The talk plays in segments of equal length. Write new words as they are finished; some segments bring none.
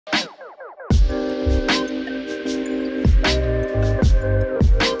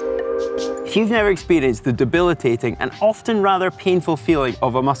If you've never experienced the debilitating and often rather painful feeling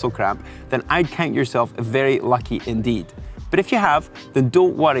of a muscle cramp, then I'd count yourself very lucky indeed. But if you have, then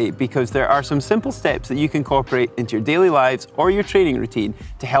don't worry, because there are some simple steps that you can incorporate into your daily lives or your training routine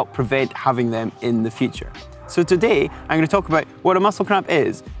to help prevent having them in the future. So today, I'm going to talk about what a muscle cramp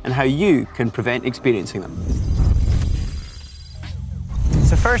is and how you can prevent experiencing them.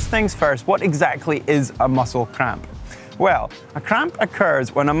 So first things first, what exactly is a muscle cramp? Well, a cramp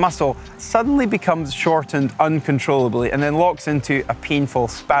occurs when a muscle suddenly becomes shortened uncontrollably and then locks into a painful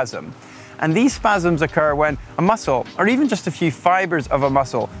spasm. And these spasms occur when a muscle, or even just a few fibers of a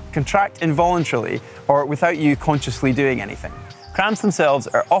muscle, contract involuntarily or without you consciously doing anything. Cramps themselves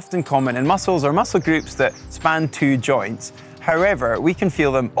are often common in muscles or muscle groups that span two joints. However, we can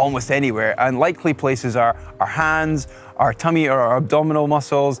feel them almost anywhere, and likely places are our hands, our tummy or our abdominal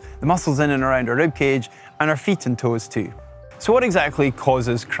muscles, the muscles in and around our ribcage, and our feet and toes too. So what exactly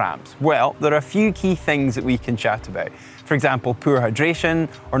causes cramps? Well, there are a few key things that we can chat about. For example, poor hydration,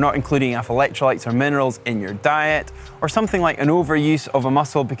 or not including enough electrolytes or minerals in your diet, or something like an overuse of a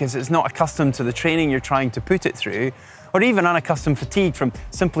muscle because it's not accustomed to the training you're trying to put it through, or even unaccustomed fatigue from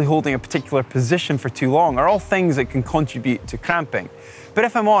simply holding a particular position for too long, are all things that can contribute to cramping. But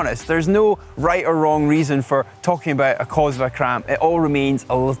if I'm honest, there's no right or wrong reason for talking about a cause of a cramp. It all remains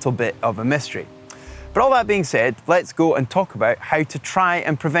a little bit of a mystery. But all that being said, let's go and talk about how to try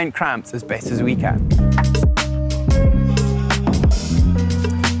and prevent cramps as best as we can.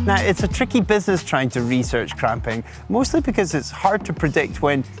 Now, it's a tricky business trying to research cramping, mostly because it's hard to predict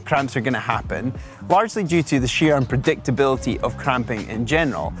when cramps are going to happen, largely due to the sheer unpredictability of cramping in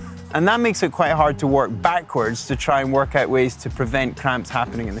general. And that makes it quite hard to work backwards to try and work out ways to prevent cramps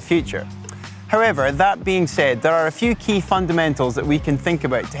happening in the future. However, that being said, there are a few key fundamentals that we can think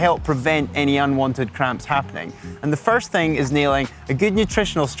about to help prevent any unwanted cramps happening. And the first thing is nailing a good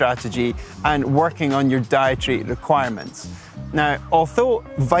nutritional strategy and working on your dietary requirements. Now, although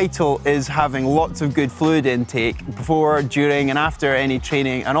vital is having lots of good fluid intake before, during, and after any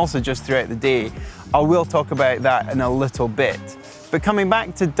training, and also just throughout the day, I will talk about that in a little bit. But coming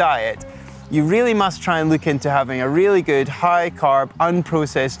back to diet, you really must try and look into having a really good high-carb,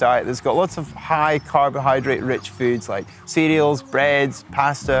 unprocessed diet that's got lots of high carbohydrate-rich foods like cereals, breads,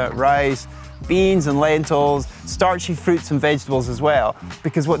 pasta, rice, beans and lentils, starchy fruits and vegetables as well,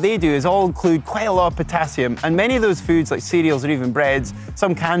 because what they do is all include quite a lot of potassium, and many of those foods like cereals or even breads,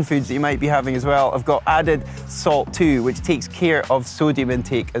 some canned foods that you might be having as well, have got added salt too, which takes care of sodium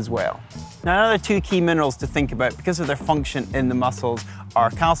intake as well. Now, another two key minerals to think about because of their function in the muscles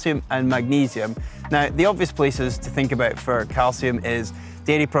are calcium and magnesium. Now, the obvious places to think about for calcium is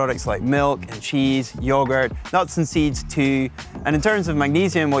dairy products like milk and cheese, yogurt, nuts and seeds too. And in terms of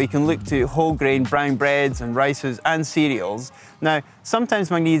magnesium, well, you can look to whole grain brown breads and rices and cereals. Now, sometimes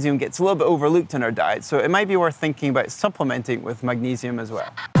magnesium gets a little bit overlooked in our diet, so it might be worth thinking about supplementing with magnesium as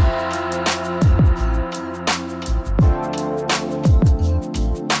well.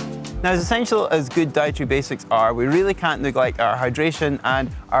 Now, as essential as good dietary basics are, we really can't neglect our hydration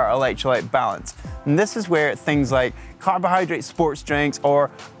and our electrolyte balance. And this is where things like carbohydrate sports drinks or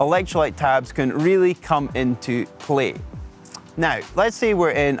electrolyte tabs can really come into play. Now, let's say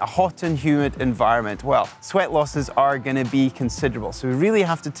we're in a hot and humid environment. Well, sweat losses are going to be considerable, so we really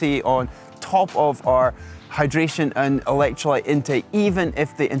have to stay on top of our hydration and electrolyte intake, even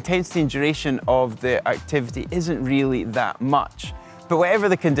if the intensity and duration of the activity isn't really that much. But whatever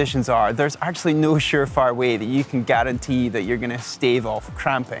the conditions are, there's actually no surefire way that you can guarantee that you're going to stave off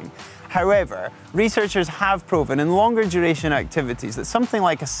cramping. However, researchers have proven in longer duration activities that something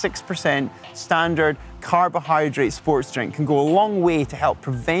like a 6% standard carbohydrate sports drink can go a long way to help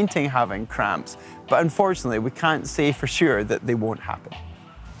preventing having cramps. But unfortunately, we can't say for sure that they won't happen.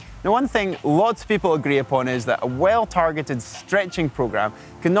 Now, one thing lots of people agree upon is that a well-targeted stretching program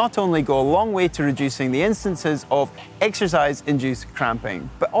can not only go a long way to reducing the instances of exercise-induced cramping,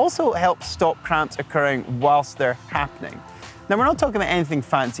 but also help stop cramps occurring whilst they're happening. Now, we're not talking about anything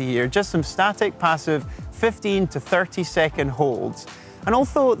fancy here, just some static, passive 15 to 30-second holds. And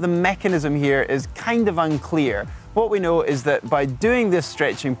although the mechanism here is kind of unclear, what we know is that by doing this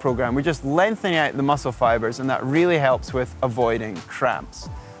stretching program, we're just lengthening out the muscle fibers, and that really helps with avoiding cramps.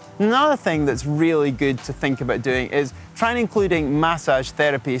 Another thing that's really good to think about doing is trying including massage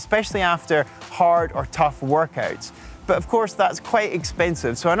therapy, especially after hard or tough workouts. But of course, that's quite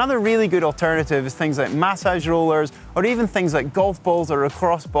expensive. So another really good alternative is things like massage rollers, or even things like golf balls or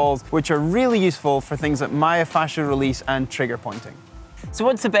lacrosse balls, which are really useful for things like myofascial release and trigger pointing. So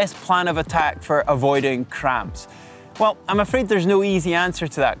what's the best plan of attack for avoiding cramps? Well, I'm afraid there's no easy answer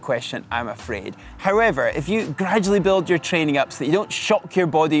to that question, I'm afraid. However, if you gradually build your training up so that you don't shock your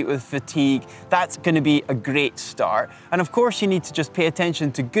body with fatigue, that's going to be a great start. And of course, you need to just pay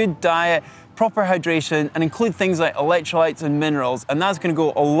attention to good diet, proper hydration, and include things like electrolytes and minerals, and that's going to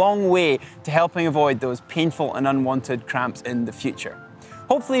go a long way to helping avoid those painful and unwanted cramps in the future.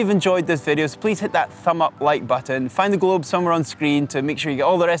 Hopefully you've enjoyed this video, so please hit that thumb up like button, find the globe somewhere on screen to make sure you get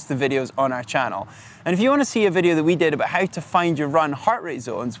all the rest of the videos on our channel. And if you want to see a video that we did about how to find your run heart rate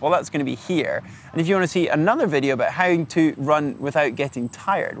zones, well, that's going to be here. And if you want to see another video about how to run without getting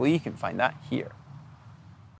tired, well, you can find that here.